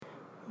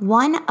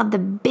One of the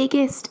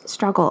biggest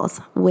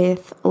struggles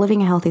with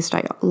living a healthy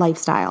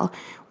lifestyle,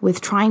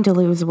 with trying to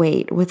lose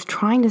weight, with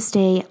trying to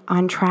stay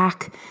on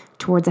track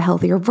towards a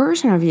healthier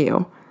version of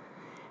you,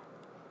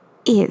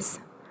 is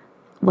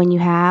when you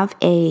have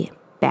a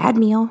bad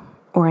meal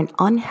or an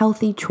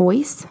unhealthy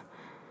choice.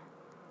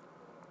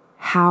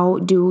 How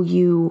do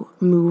you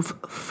move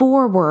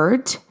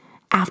forward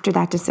after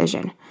that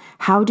decision?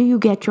 How do you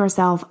get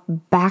yourself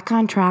back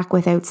on track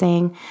without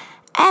saying,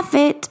 F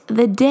it,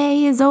 the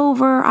day is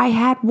over, I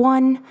had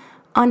one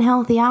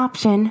unhealthy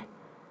option?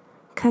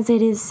 Because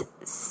it is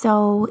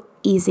so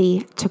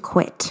easy to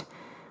quit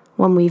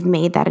when we've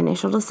made that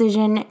initial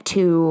decision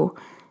to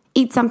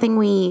eat something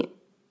we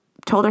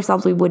told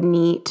ourselves we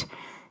wouldn't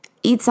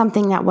eat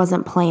something that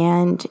wasn't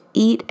planned,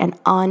 eat an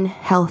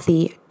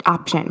unhealthy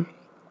option.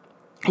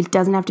 It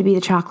doesn't have to be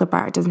the chocolate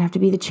bar. It doesn't have to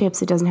be the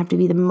chips. It doesn't have to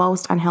be the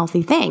most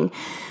unhealthy thing.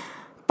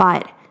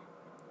 But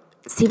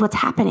see, what's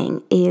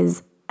happening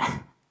is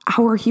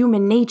our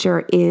human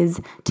nature is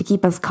to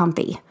keep us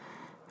comfy,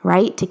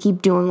 right? To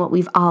keep doing what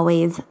we've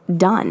always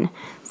done.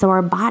 So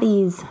our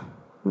bodies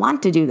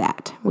want to do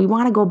that. We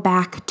want to go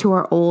back to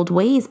our old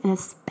ways. And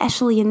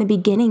especially in the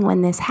beginning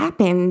when this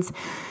happens,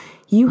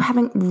 you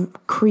haven't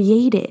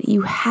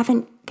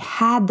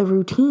had the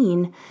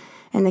routine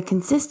and the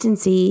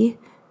consistency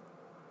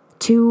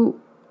to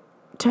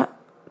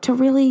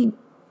really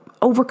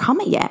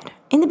overcome it yet.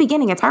 In the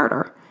beginning, it's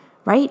harder,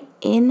 right?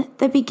 In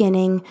the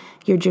beginning,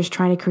 you're just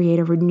trying to create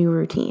a new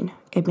routine.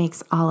 It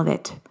makes all of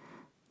it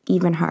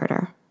even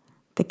harder.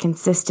 The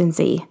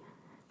consistency,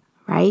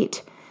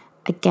 right?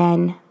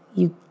 Again,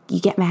 you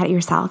get mad at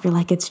yourself. You're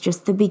like, it's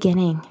just the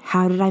beginning.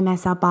 How did I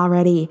mess up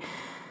already?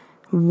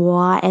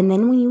 What? And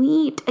then when you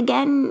eat,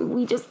 again,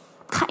 we just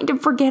kind of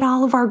forget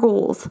all of our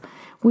goals.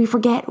 We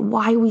forget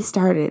why we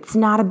started. It's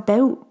not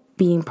about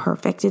being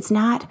perfect. It's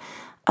not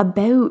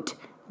about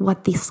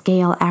what the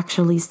scale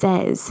actually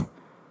says,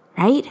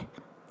 right?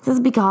 This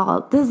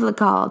is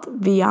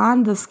called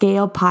Beyond the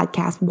Scale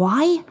podcast.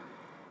 Why?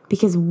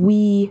 Because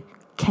we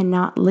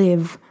cannot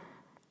live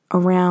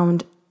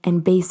around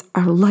and base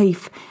our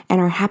life and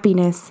our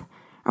happiness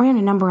around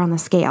a number on the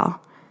scale.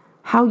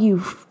 How you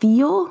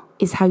feel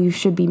is how you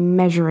should be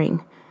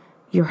measuring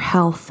your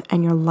health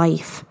and your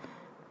life.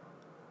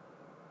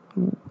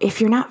 If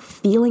you're not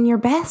feeling your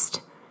best,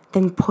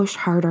 then push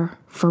harder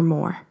for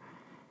more.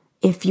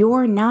 If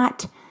you're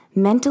not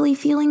mentally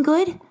feeling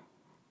good,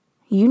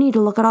 you need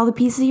to look at all the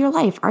pieces of your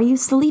life. Are you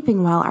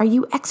sleeping well? Are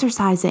you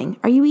exercising?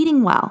 Are you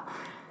eating well?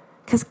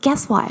 Because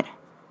guess what?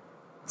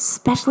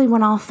 Especially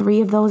when all three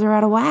of those are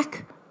out of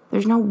whack,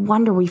 there's no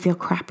wonder we feel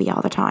crappy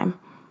all the time.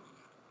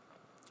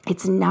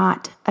 It's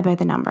not about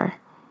the number.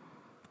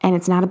 And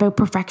it's not about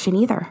perfection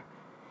either.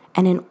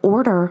 And in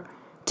order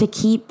to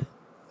keep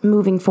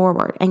moving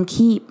forward and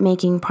keep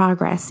making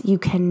progress, you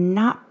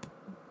cannot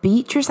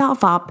beat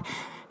yourself up,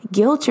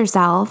 guilt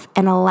yourself,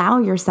 and allow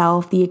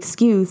yourself the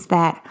excuse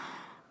that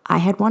I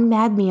had one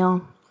bad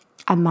meal,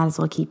 I might as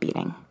well keep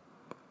eating.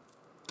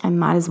 I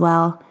might as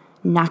well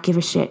not give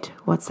a shit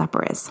what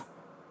supper is.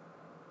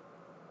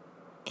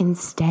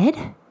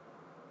 Instead,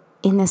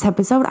 in this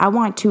episode, I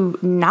want to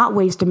not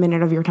waste a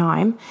minute of your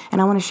time, and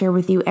I want to share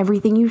with you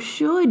everything you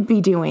should be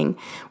doing,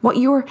 what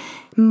your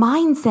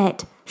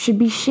mindset should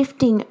be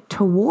shifting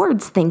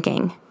towards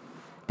thinking,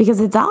 because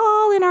it's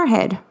all in our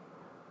head.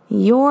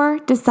 You're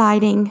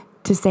deciding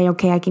to say,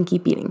 okay, I can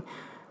keep eating.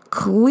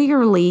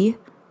 Clearly,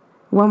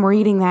 when we're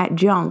eating that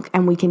junk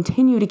and we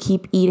continue to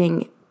keep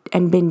eating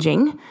and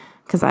binging,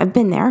 because I've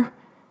been there,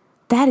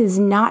 that is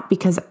not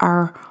because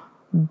our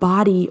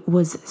body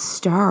was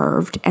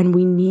starved and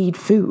we need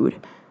food.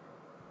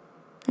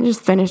 I just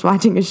finished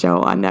watching a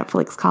show on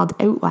Netflix called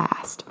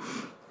Outlast.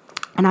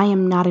 And I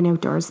am not an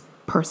outdoors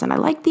person. I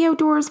like the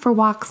outdoors for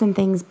walks and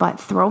things, but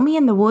throw me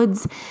in the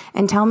woods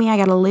and tell me I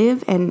gotta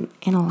live in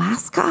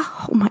Alaska?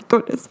 Oh my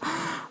goodness.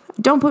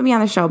 Don't put me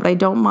on the show, but I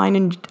don't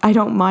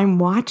mind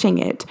watching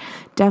it.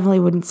 Definitely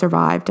wouldn't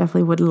survive,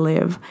 definitely wouldn't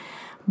live.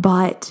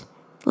 But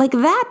like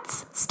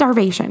that's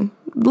starvation.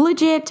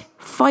 Legit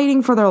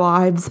fighting for their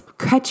lives,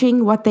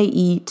 catching what they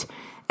eat,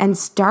 and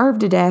starve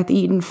to death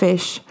eating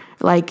fish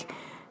like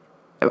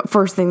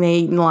first thing they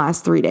ate in the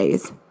last 3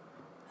 days.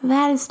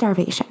 That is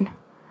starvation.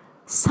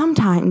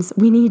 Sometimes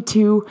we need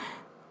to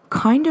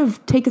kind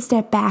of take a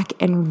step back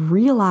and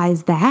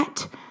realize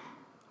that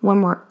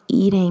when we're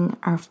eating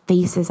our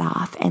faces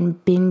off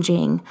and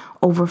binging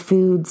over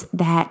foods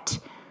that,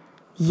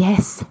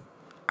 yes,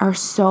 are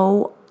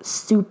so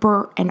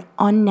super and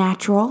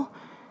unnatural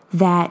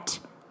that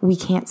we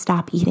can't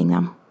stop eating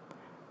them.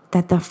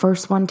 That the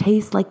first one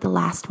tastes like the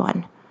last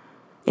one.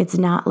 It's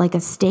not like a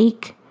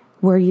steak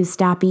where you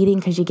stop eating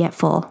because you get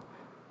full.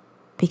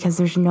 Because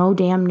there's no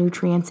damn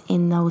nutrients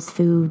in those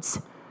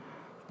foods.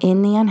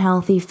 In the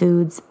unhealthy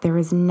foods, there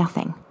is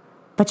nothing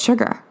but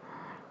sugar.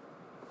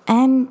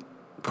 And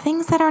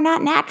things that are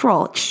not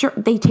natural. Sure,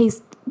 they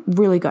taste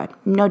really good,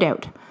 no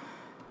doubt.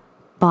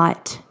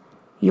 But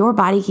your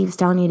body keeps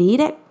telling you to eat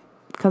it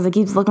because it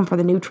keeps looking for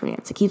the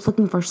nutrients. It keeps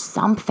looking for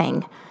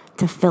something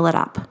to fill it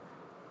up.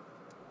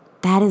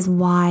 That is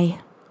why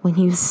when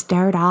you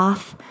start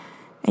off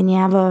and you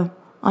have a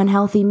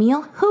unhealthy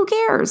meal, who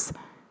cares?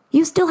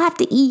 You still have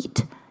to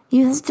eat.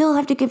 You still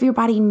have to give your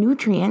body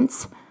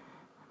nutrients,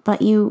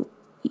 but you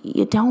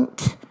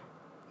don't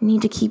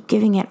need to keep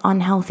giving it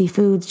unhealthy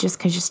foods just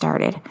because you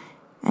started.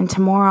 And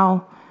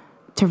tomorrow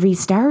to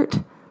restart,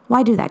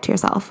 why do that to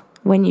yourself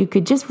when you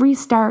could just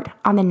restart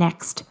on the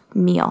next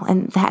meal?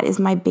 And that is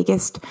my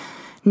biggest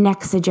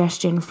next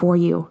suggestion for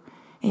you.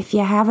 If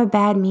you have a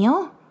bad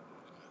meal,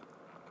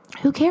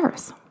 who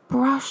cares?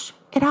 Brush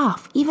it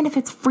off, even if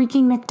it's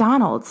freaking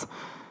McDonald's.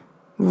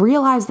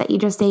 Realize that you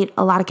just ate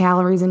a lot of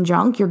calories and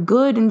junk. You're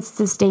good and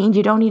sustained.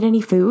 You don't need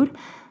any food.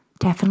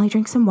 Definitely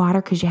drink some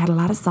water because you had a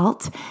lot of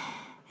salt.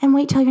 And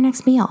wait till your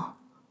next meal.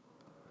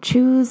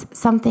 Choose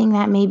something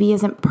that maybe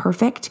isn't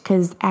perfect,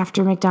 because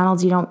after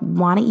McDonald's, you don't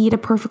want to eat a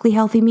perfectly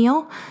healthy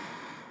meal.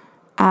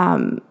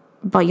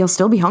 But you'll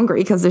still be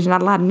hungry because there's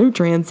not a lot of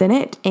nutrients in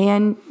it.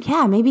 And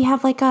yeah, maybe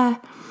have like a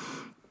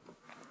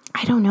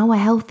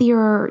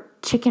healthier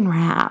chicken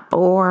wrap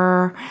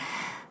or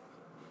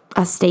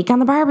a steak on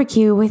the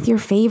barbecue with your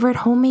favorite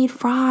homemade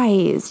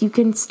fries. You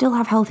can still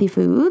have healthy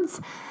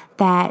foods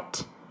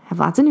that have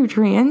lots of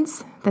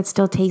nutrients that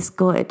still taste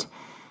good.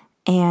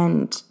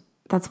 And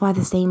that's why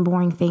the same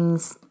boring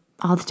things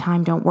all the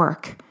time don't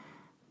work.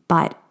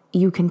 But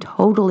you can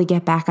totally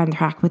get back on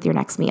track with your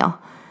next meal.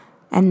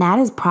 And that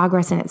is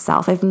progress in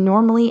itself. If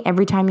normally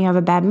every time you have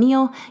a bad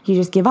meal, you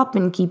just give up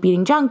and keep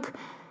eating junk,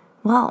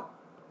 well,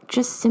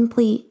 just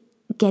simply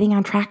getting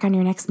on track on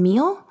your next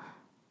meal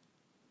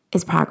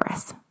is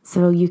progress.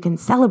 So you can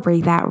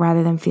celebrate that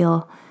rather than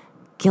feel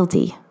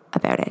guilty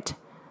about it.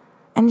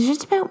 And it's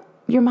just about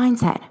your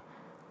mindset.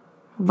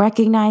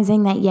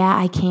 Recognizing that, yeah,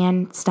 I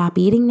can stop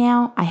eating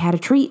now. I had a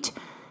treat.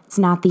 It's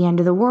not the end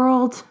of the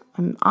world.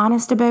 I'm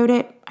honest about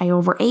it. I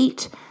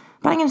overate,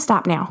 but I'm going to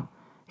stop now,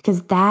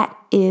 because that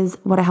is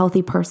what a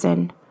healthy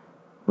person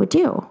would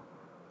do.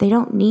 They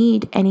don't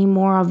need any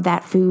more of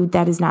that food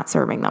that is not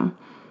serving them.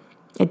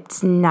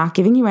 It's not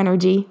giving you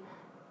energy.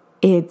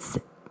 It's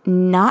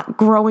not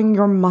growing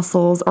your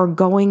muscles or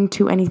going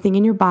to anything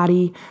in your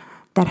body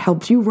that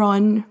helps you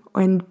run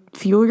and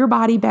fuel your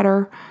body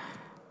better.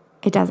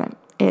 It doesn't.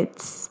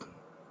 It's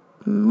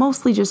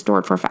mostly just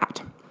stored for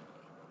fat.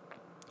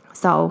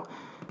 So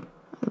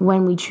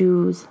when we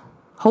choose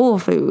whole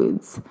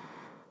foods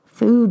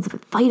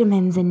with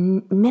vitamins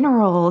and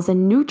minerals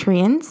and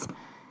nutrients,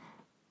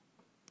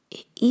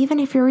 even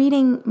if you're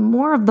eating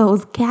more of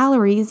those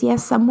calories,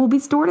 yes, some will be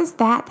stored as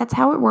fat. That's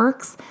how it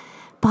works.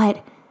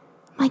 But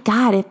my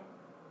God,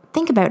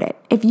 think about it.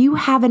 If you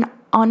have an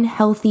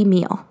unhealthy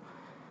meal,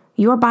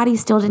 your body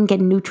still didn't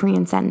get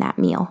nutrients in that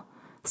meal.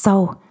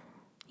 So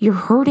you're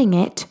hurting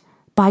it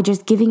by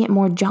just giving it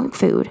more junk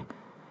food.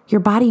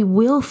 Your body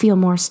will feel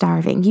more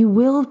starving. You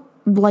will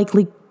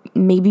likely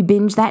maybe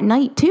binge that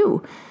night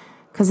too.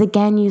 Because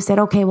again, you said,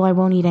 okay, well, I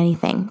won't eat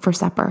anything for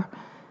supper,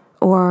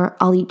 or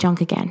I'll eat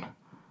junk again.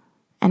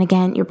 And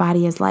again, your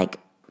body is like,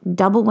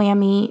 double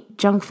whammy,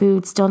 junk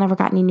food, still never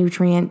got any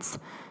nutrients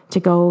to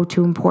go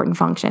to important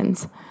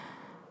functions.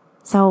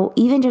 So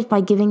even just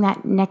by giving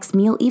that next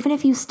meal, even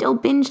if you still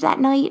binge that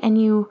night and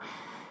you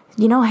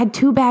had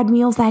 2 bad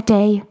meals that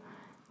day,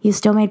 you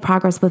still made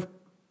progress with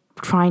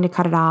trying to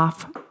cut it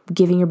off,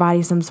 giving your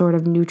body some sort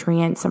of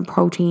nutrients, some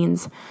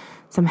proteins,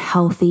 some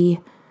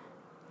healthy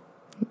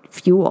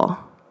fuel.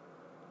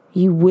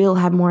 You will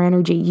have more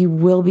energy. You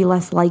will be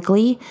less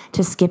likely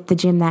to skip the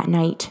gym that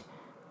night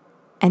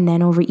and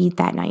then overeat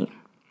that night.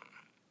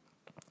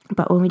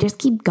 But when we just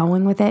keep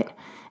going with it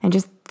and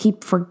just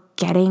keep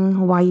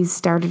forgetting why you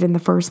started in the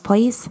first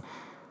place,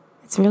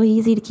 it's really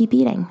easy to keep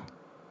eating.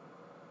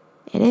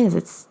 It is.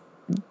 It's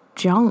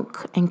junk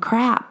and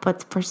crap,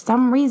 but for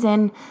some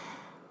reason,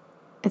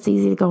 it's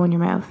easy to go in your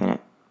mouth and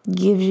it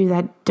gives you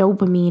that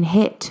dopamine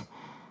hit.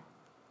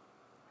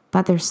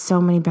 But there's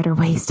so many better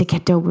ways to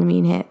get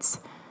dopamine hits,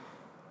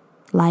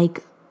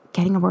 like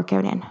getting a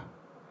workout in.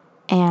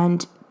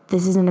 And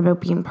this isn't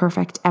about being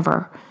perfect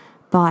ever,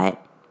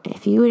 but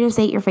if you just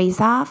ate your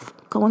face off,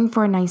 going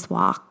for a nice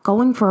walk,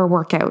 going for a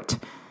workout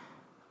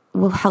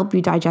will help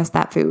you digest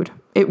that food.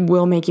 It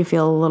will make you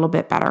feel a little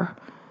bit better.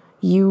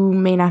 You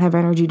may not have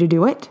energy to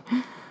do it.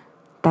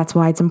 That's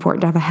why it's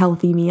important to have a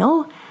healthy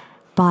meal.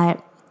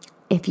 But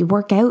if you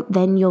work out,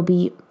 then you'll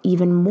be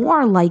even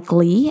more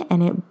likely,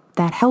 and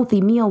that healthy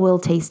meal will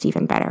taste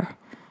even better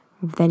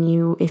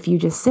than if you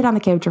just sit on the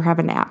couch or have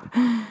a nap.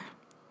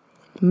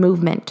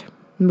 Movement.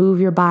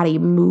 Move your body.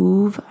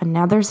 Move.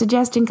 Another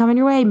suggestion coming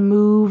your way.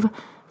 Move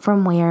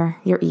from where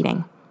you're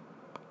eating.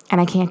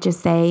 And I can't just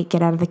say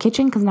get out of the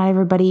kitchen, because not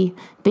everybody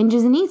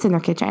binges and eats in their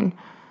kitchen.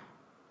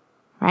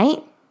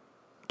 Right?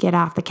 Get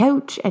off the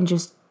couch and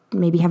just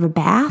maybe have a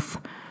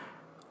bath,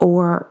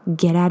 or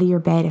get out of your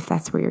bed if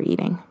that's where you're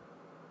eating.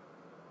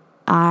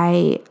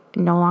 I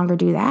no longer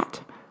do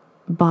that,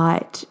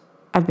 but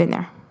I've been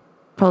there.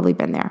 Totally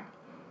been there.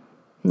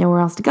 Nowhere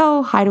else to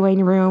go, hide away in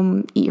your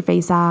room, eat your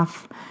face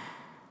off.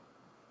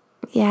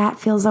 Yeah, it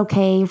feels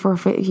okay for a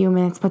few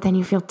minutes, but then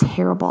you feel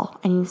terrible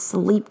and you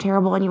sleep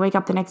terrible and you wake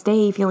up the next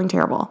day feeling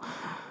terrible.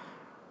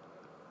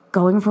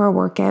 going for a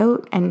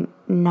workout and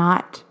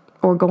not,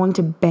 or going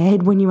to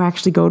bed when you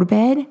actually go to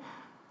bed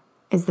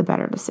is the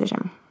better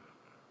decision.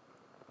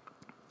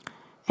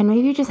 And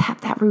maybe you just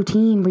have that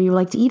routine where you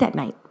like to eat at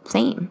night.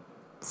 Same.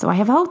 So I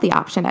have a healthy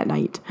option at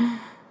night.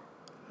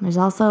 There's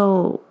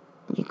also,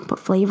 you can put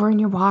flavor in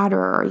your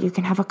water, or you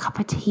can have a cup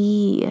of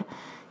tea.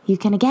 You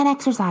can, again,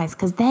 exercise.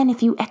 Because then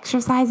if you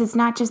exercise, it's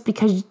not just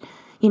because,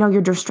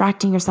 you're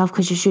distracting yourself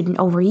because you shouldn't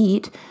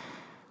overeat.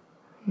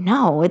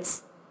 No,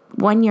 it's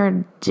when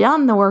you're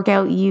done the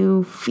workout,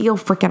 you feel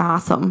freaking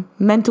awesome,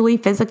 mentally,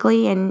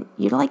 physically, and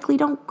you likely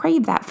don't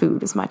crave that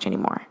food as much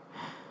anymore.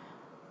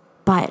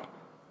 But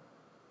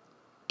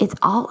it's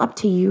all up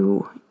to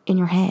you in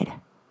your head.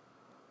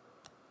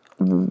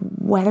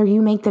 Whether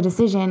you make the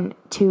decision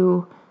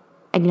to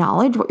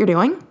acknowledge what you're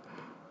doing,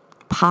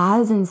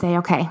 pause and say,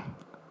 okay,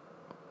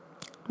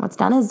 what's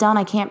done is done.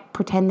 I can't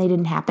pretend they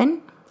didn't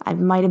happen. I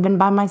might have been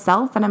by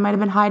myself and I might have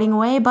been hiding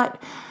away,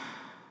 but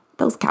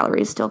those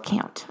calories still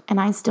count.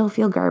 And I still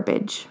feel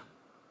garbage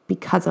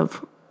because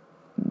of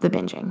the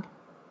binging,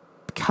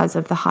 because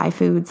of the high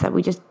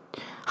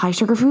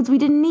sugar foods we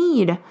didn't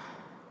need,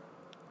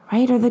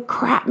 right? Or the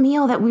crap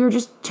meal that we were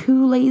just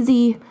too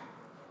lazy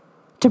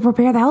to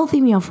prepare the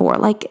healthy meal for.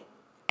 Like,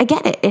 I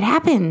get it. It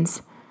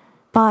happens.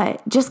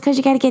 But just because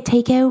you got to get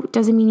takeout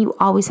doesn't mean you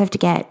always have to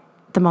get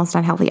the most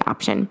unhealthy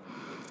option.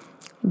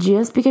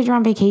 Just because you're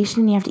on vacation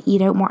and you have to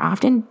eat out more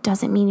often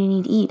doesn't mean you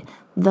need to eat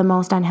the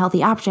most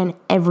unhealthy option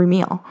every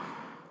meal.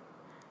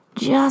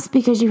 Just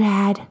because you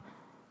had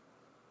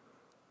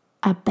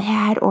a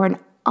bad or an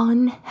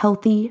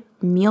unhealthy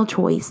meal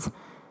choice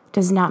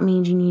does not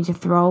mean you need to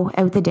throw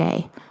out the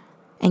day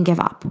and give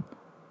up.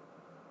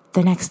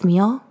 The next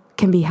meal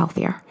can be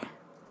healthier,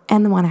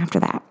 and the one after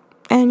that.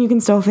 And you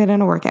can still fit in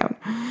a workout.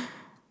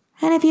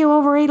 And if you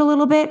overeat a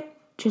little bit,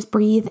 just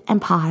breathe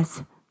and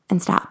pause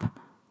and stop.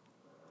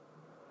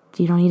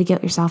 You don't need to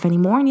guilt yourself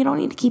anymore, and you don't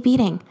need to keep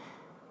eating,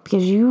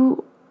 because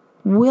you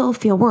will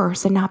feel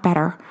worse and not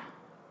better.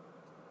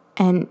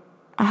 And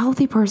a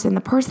healthy person,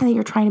 the person that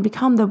you're trying to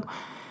become,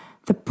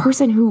 the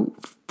person who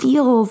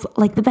feels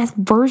like the best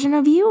version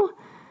of you,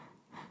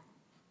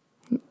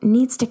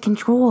 needs to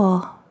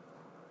control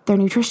their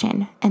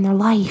nutrition and their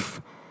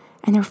life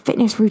and their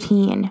fitness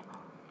routine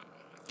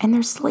and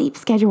their sleep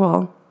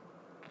schedule.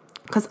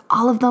 Because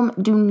all of them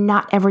do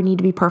not ever need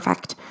to be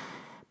perfect,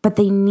 but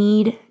they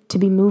need to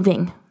be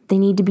moving. They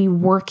need to be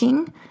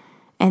working,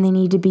 and they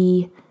need to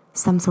be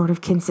some sort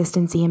of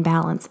consistency and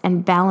balance.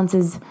 And balance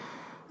is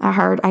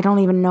hard. I don't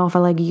even know if I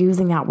like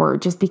using that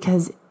word, just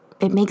because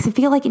it makes it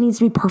feel like it needs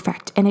to be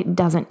perfect, and it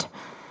doesn't.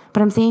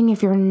 But I'm saying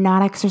if you're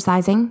not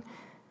exercising,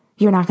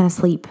 you're not going to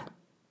sleep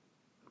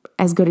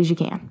as good as you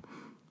can.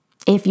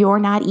 If you're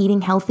not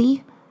eating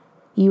healthy,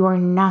 you are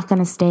not going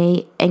to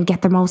stay and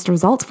get the most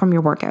results from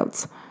your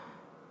workouts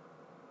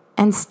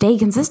and stay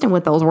consistent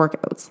with those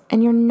workouts.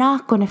 And you're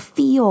not going to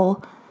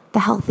feel the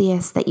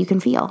healthiest that you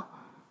can feel.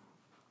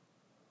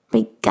 But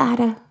you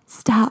gotta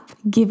stop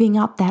giving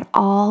up that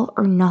all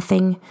or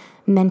nothing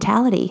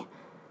mentality,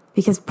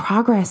 because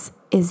progress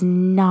is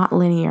not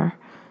linear.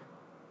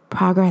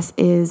 Progress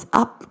is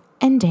up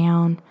and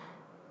down,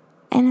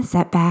 and a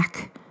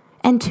setback,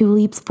 and 2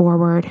 leaps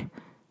forward,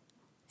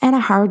 and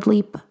a hard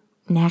leap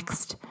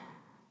next,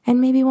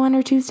 and maybe 1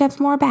 or 2 steps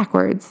more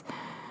backwards.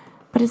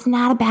 But it's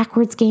not a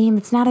backwards game.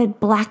 It's not a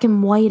black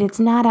and white. It's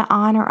not an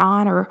on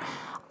or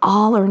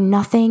all or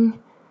nothing.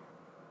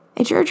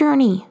 It's your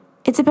journey.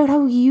 It's about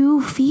how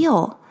you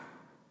feel.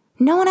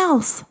 No one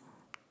else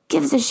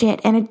gives a shit,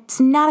 and it's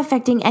not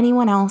affecting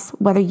anyone else,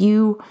 whether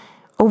you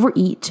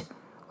overeat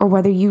or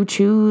whether you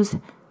choose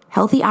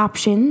healthy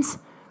options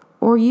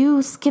or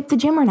you skip the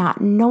gym or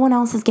not. No one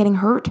else is getting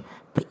hurt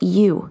but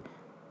you.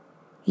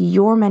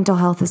 Your mental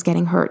health is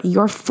getting hurt.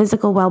 Your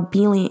physical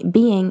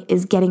well-being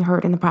is getting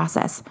hurt in the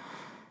process.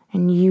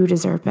 And you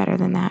deserve better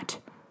than that.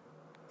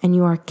 And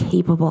you are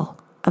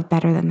capable of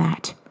better than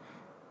that.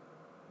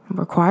 It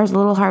requires a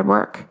little hard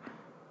work.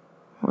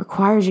 It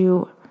requires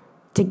you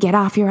to get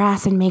off your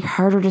ass and make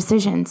harder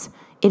decisions.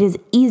 It is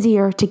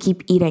easier to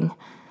keep eating.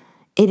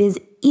 It is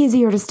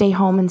easier to stay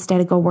home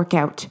instead of go work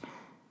out.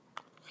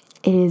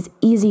 It is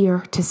easier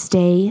to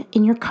stay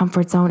in your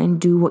comfort zone and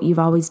do what you've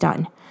always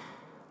done.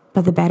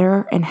 But the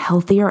better and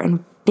healthier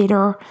and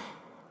fitter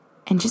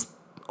and just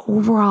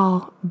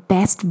overall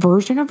best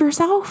version of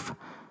yourself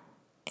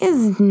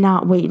is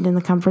not waiting in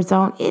the comfort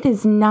zone. It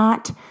is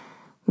not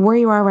where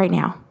you are right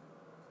now.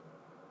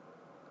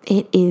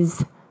 It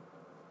is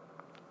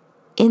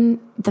in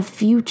the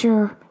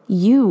future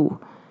you.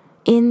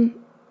 And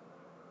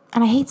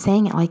I hate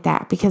saying it like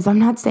that, because I'm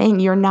not saying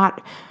you're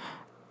not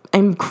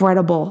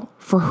incredible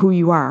for who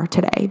you are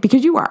today,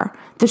 because you are.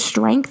 The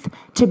strength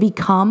to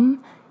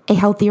become a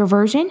healthier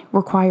version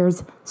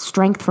requires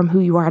strength from who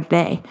you are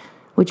today,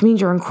 which means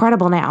you're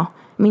incredible now.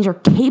 It means you're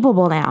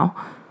capable now.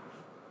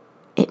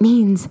 It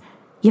means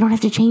you don't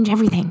have to change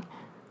everything.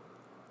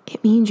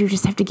 It means you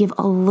just have to give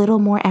a little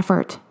more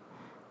effort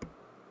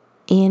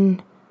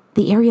in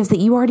the areas that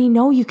you already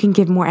know you can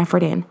give more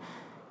effort in.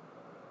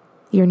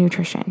 Your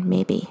nutrition,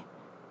 maybe.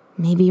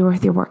 Maybe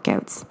with your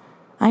workouts.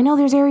 I know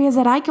there's areas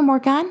that I can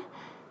work on.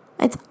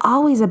 It's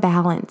always a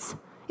balance.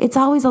 It's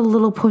always a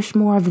little push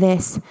more of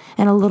this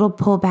and a little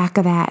pull back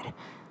of that.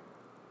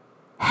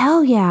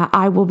 Hell yeah,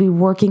 I will be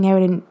working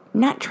out and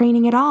not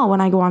training at all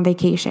when I go on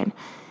vacation.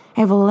 I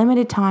have a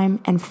limited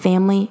time and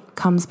family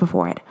comes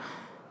before it.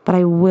 But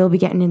I will be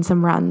getting in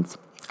some runs.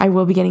 I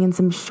will be getting in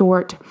some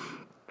short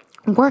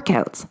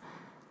workouts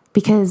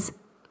because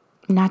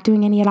not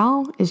doing any at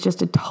all is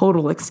just a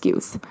total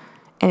excuse.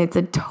 And it's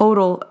a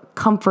total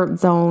comfort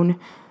zone.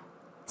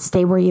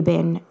 Stay where you've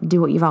been.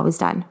 Do what you've always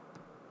done.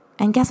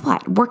 And guess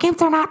what?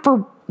 Workouts are not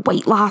for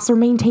weight loss or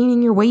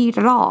maintaining your weight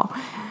at all.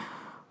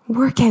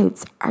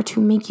 Workouts are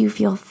to make you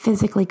feel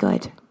physically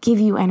good, give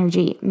you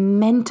energy,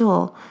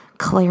 mental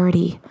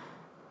clarity.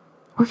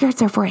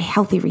 Workouts are for a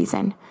healthy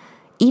reason.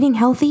 Eating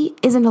healthy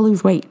isn't to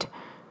lose weight.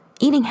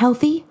 Eating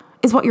healthy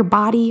is what your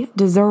body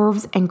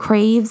deserves and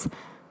craves,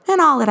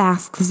 and all it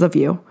asks of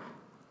you.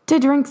 To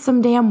drink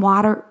some damn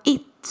water,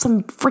 eat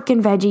some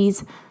freaking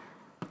veggies,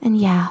 and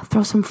yeah,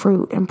 throw some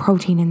fruit and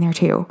protein in there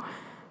too.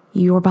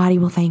 Your body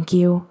will thank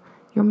you.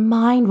 Your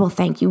mind will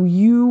thank you.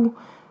 You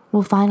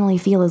will finally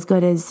feel as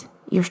good as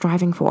you're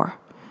striving for.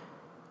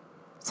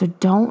 So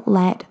don't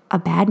let a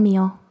bad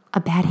meal, a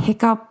bad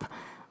hiccup,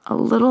 a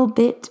little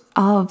bit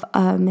of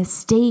a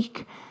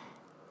mistake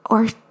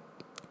or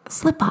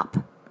slip up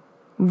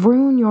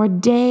ruin your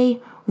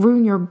day,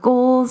 ruin your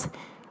goals,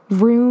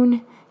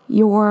 ruin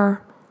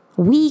your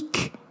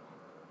week,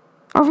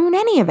 or ruin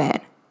any of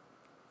it.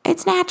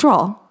 It's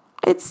natural.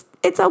 It's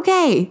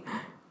okay.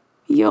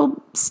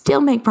 You'll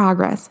still make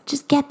progress.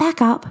 Just get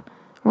back up,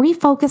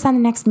 refocus on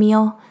the next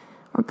meal,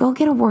 or go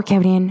get a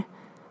workout in,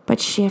 but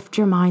shift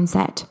your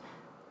mindset.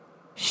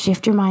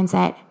 Shift your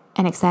mindset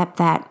and accept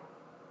that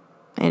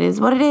it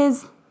is what it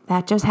is.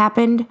 That just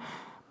happened.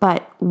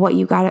 But what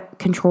you got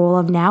control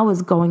of now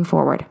is going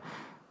forward,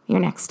 your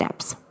next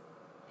steps.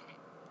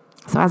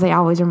 So as I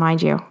always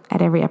remind you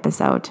at every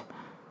episode,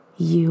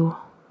 you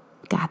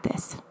got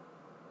this.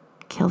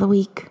 Kill the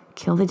week,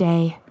 kill the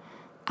day.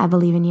 I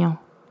believe in you.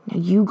 Now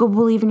you go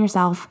believe in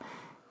yourself,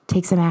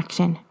 take some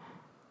action,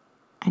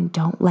 and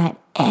don't let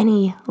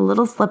any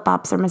little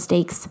slip-ups or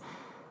mistakes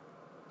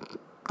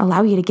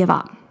allow you to give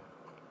up.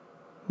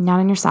 Not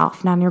on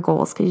yourself, not on your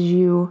goals, because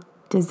you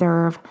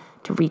deserve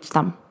to reach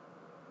them.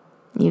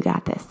 You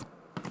got this.